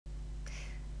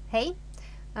Hej!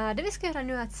 Det vi ska göra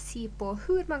nu är att se på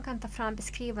hur man kan ta fram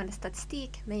beskrivande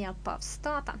statistik med hjälp av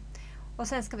STATA. Och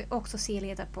sen ska vi också se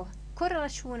lite på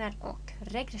korrelationer och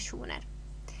regressioner.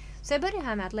 Så jag börjar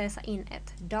här med att läsa in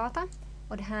ett data.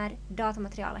 Och det här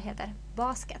datamaterialet heter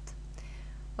basket.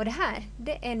 Och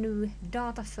det är nu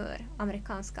data för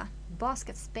amerikanska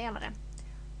basketspelare.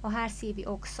 Och här ser vi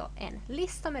också en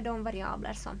lista med de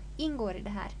variabler som ingår i det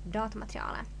här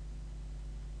datamaterialet.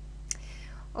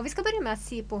 Och vi ska börja med att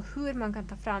se på hur man kan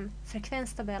ta fram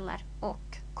frekvenstabeller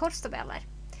och korstabeller.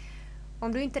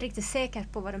 Om du inte är riktigt säker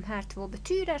på vad de här två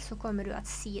betyder så kommer du att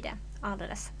se det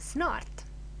alldeles snart.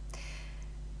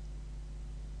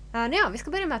 Vi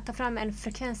ska börja med att ta fram en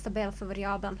frekvenstabell för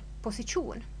variabeln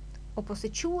position. Och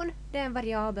position det är en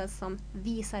variabel som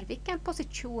visar vilken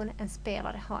position en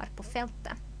spelare har på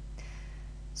fältet.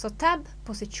 Så tab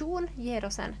position ger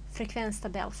oss en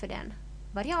frekvenstabell för den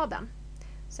variabeln.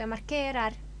 Så jag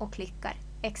markerar och klickar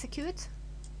execute.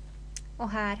 Och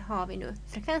här har vi nu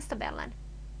frekvenstabellen.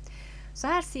 Så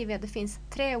här ser vi att det finns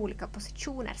 3 olika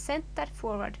positioner, center,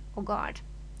 forward och guard.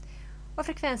 Och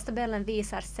frekvenstabellen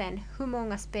visar sen hur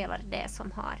många spelare det är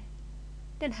som har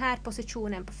den här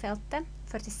positionen på fältet.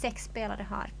 46 spelare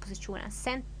har positionen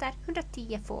center,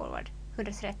 110 forward,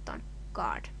 113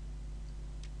 guard.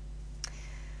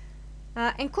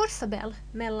 En korstabell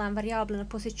mellan variablerna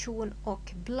position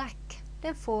och black,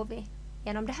 den får vi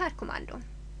genom det här kommandot.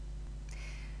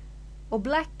 Och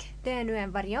black, det är nu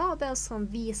en variabel som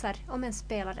visar om en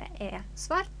spelare är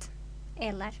svart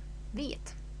eller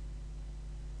vit.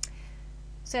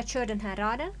 Så jag kör den här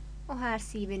raden och här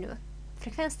ser vi nu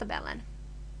frekvenstabellen.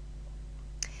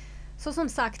 Så som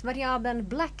sagt, variabeln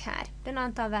black här, den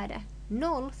antar värde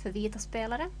 0 för vita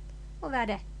spelare och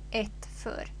värde 1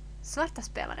 för svarta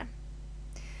spelare.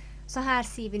 Så här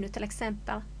ser vi nu till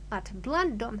exempel att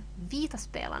bland de vita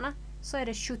spelarna så är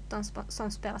det 17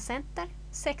 som spelar center,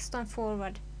 16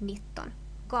 forward, 19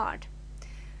 guard.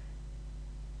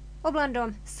 Och bland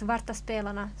de svarta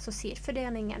spelarna så ser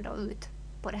fördelningen då ut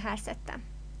på det här sättet.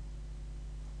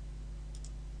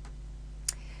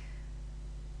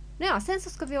 Sen så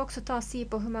ska vi också ta och se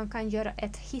på hur man kan göra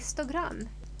ett histogram.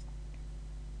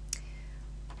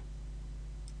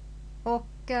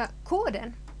 Och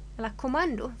koden, eller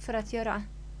kommando för att göra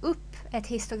upp ett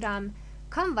histogram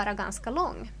kan vara ganska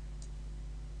lång.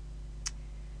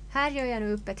 Här gör jag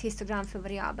nu upp ett histogram för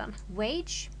variabeln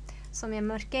wage. Som jag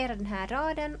markerar den här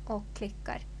raden och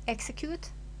klickar execute.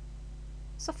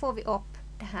 Så får vi upp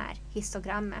det här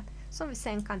histogrammet som vi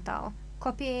sen kan ta och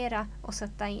kopiera och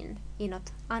sätta in i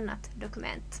något annat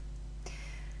dokument.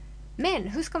 Men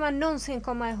hur ska man någonsin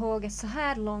komma ihåg ett så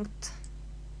här långt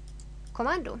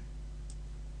kommando?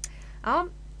 Ja,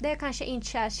 det är kanske inte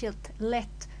särskilt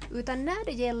lätt, utan när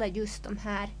det gäller just de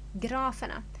här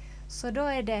graferna så då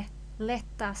är det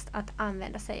lättast att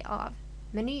använda sig av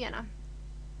menyerna.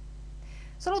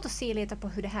 Så låt oss se lite på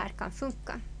hur det här kan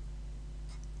funka.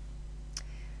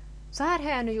 Så här har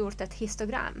jag nu gjort ett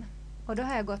histogram. Och då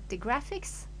har jag gått till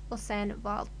graphics och sen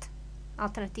valt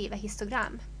alternativa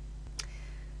histogram.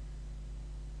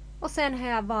 Och sen har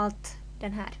jag valt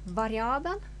den här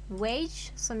variabeln,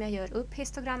 wage, som jag gör upp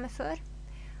histogrammet för.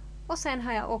 Och sen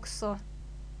har jag också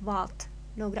valt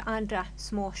några andra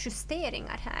små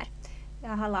justeringar här.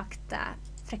 Jag har lagt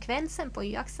frekvensen på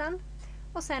y-axeln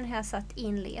och sen har jag satt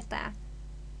in lite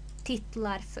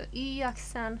titlar för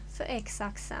y-axeln, för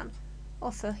x-axeln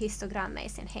och för histogrammet i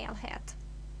sin helhet.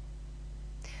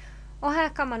 Och här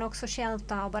kan man också själv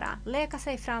ta och bara leka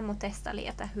sig fram och testa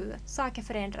lite hur saker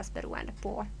förändras beroende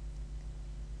på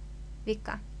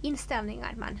vilka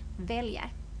inställningar man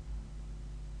väljer.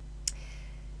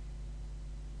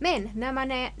 Men när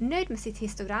man är nöjd med sitt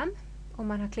histogram och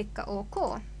man har klickat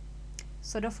OK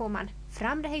så då får man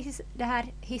fram det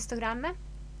här histogrammet.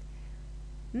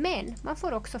 Men man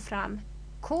får också fram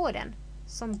koden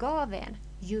som gav en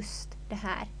just det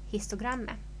här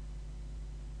histogrammet.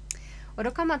 Och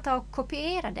då kan man ta och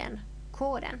kopiera den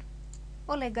koden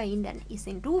och lägga in den i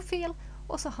sin do-fil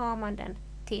och så har man den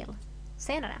till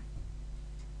senare.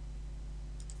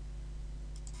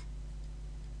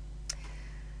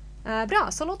 Bra,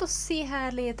 så låt oss se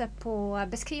här lite på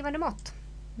beskrivande mått.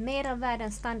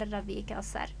 Medelvärden,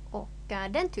 standardavvikelser och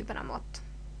den typen av mått.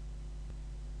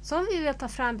 Så om vi vill ta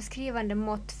fram beskrivande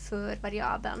mått för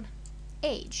variabeln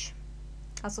age,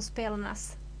 alltså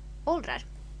spelarnas åldrar,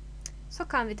 så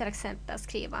kan vi till exempel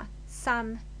skriva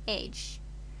sum age.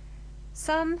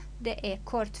 Sum det är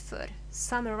kort för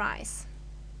summarize.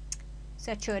 Så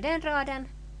jag kör den raden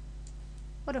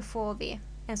och då får vi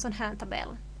en sån här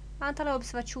tabell. Antal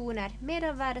observationer,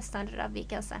 medelvärde,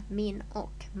 standardavvikelse, min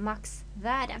och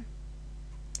maxvärde.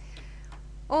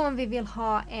 Och om vi vill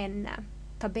ha en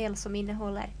tabell som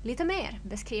innehåller lite mer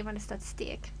beskrivande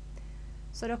statistik,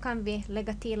 så då kan vi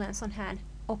lägga till en sån här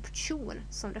option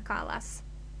som det kallas.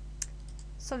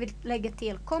 Så vi lägger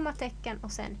till kommatecken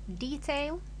och sen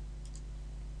detail,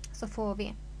 så får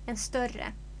vi en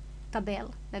större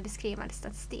tabell med beskrivande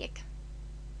statistik.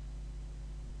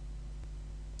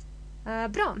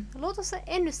 Bra, låt oss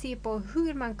ännu se på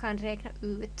hur man kan räkna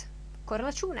ut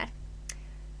korrelationer.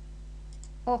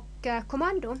 Och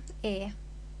kommando är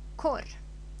korr.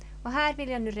 Och här vill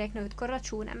jag nu räkna ut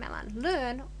korrelationen mellan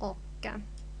lön och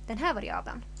den här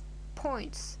variabeln,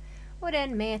 points. Och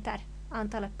den mäter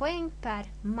antalet poäng per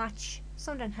match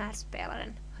som den här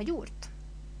spelaren har gjort.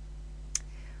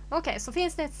 Okej, så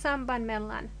finns det ett samband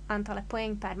mellan antalet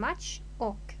poäng per match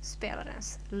och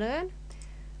spelarens lön.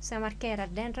 Så jag markerar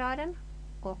den raden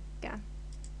och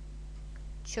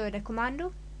kör det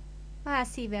kommando. Och här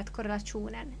ser vi att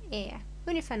korrelationen är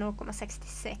ungefär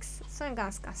 0,66. Så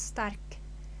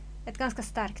ett ganska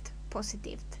starkt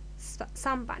positivt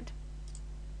samband.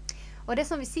 Och det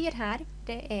som vi ser här,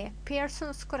 det är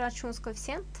Pearsons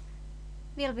korrelationskoefficient.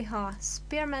 Vill vi ha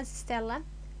Spearmans istället,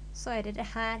 så är det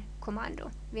här kommando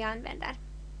vi använder.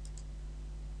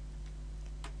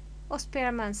 Och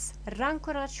Spearmans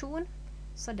rangkorrelation,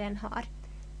 så den har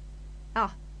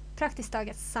praktiskt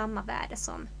taget samma värde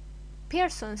som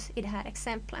Pearsons i det här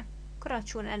exemplet.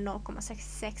 Korrelationen är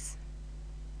 0,66.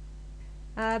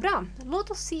 Bra,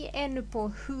 låt oss se ännu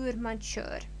på hur man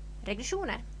kör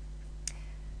regressioner.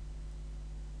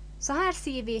 Så här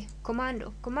ser vi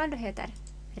kommando. Kommando heter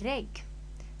reg.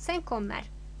 Sen kommer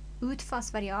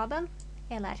utfallsvariabeln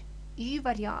eller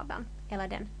y-variabeln eller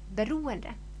den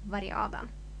beroende variabeln.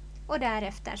 Och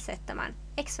därefter sätter man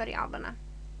x-variablerna.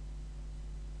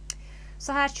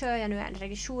 Så här kör jag nu en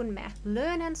regression med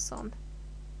lönen som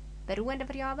beroende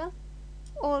variabel,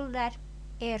 ålder,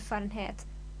 erfarenhet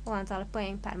och antalet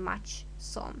poäng per match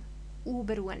som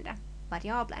oberoende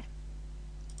variabler.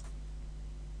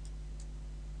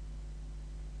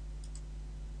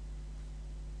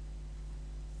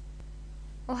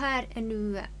 Och här är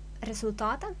nu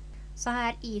resultaten. Så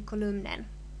här i kolumnen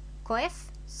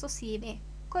KF så ser vi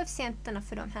koefficienterna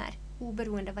för de här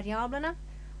oberoende variablerna.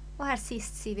 Och här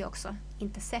sist ser vi också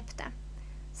intercepten.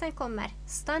 Sen kommer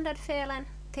standardfelen,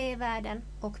 t-värden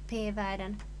och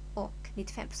p-värden och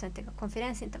 95%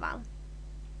 konfidensintervall.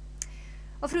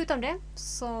 Och förutom det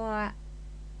så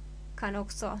kan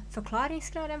också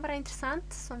förklaringsgraden vara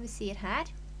intressant som vi ser här.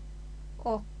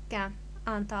 Och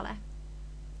antalet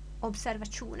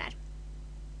observationer.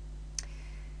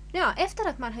 Ja, efter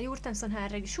att man har gjort en sån här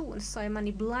regression så är man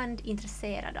ibland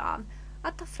intresserad av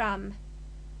att ta fram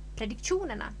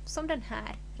prediktionerna som den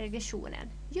här regressionen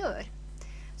gör.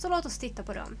 Så låt oss titta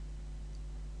på dem.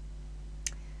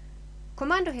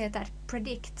 Kommando heter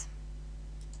predict.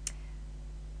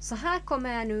 Så här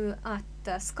kommer jag nu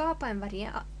att skapa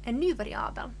en ny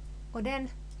variabel och den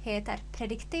heter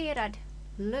predikterad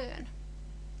lön.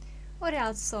 Och det är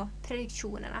alltså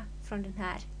prediktionerna från den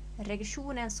här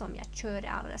regressionen som jag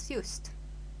körde alldeles just.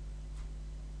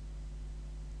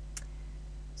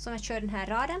 Så om jag kör den här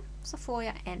raden så får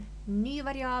jag en ny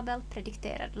variabel,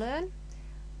 predikterad lön.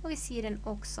 Och vi ser den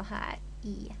också här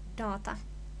i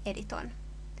dataeditorn.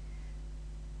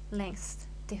 Längst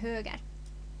till höger.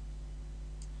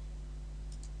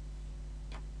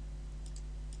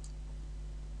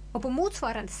 Och på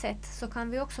motsvarande sätt så kan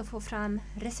vi också få fram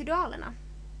residualerna.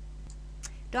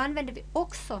 Då använder vi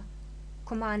också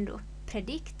kommando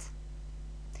predict.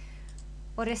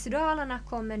 Och residualerna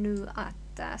kommer nu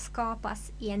att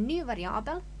skapas i en ny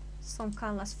variabel som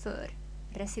kallas för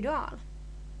residual.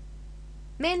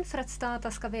 Men för att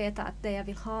STATA ska veta att det jag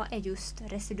vill ha är just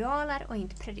residualer och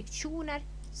inte prediktioner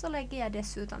så lägger jag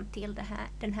dessutom till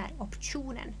den här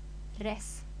optionen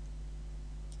res.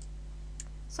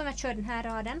 Så om jag kör den här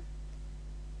raden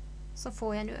så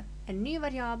får jag nu en ny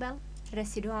variabel,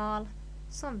 residual,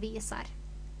 som visar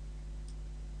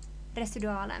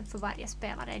residualen för varje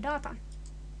spelare i datan.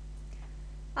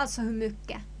 Alltså hur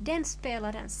mycket den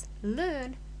spelarens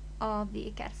lön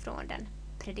avviker från den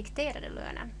predikterade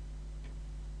lönen.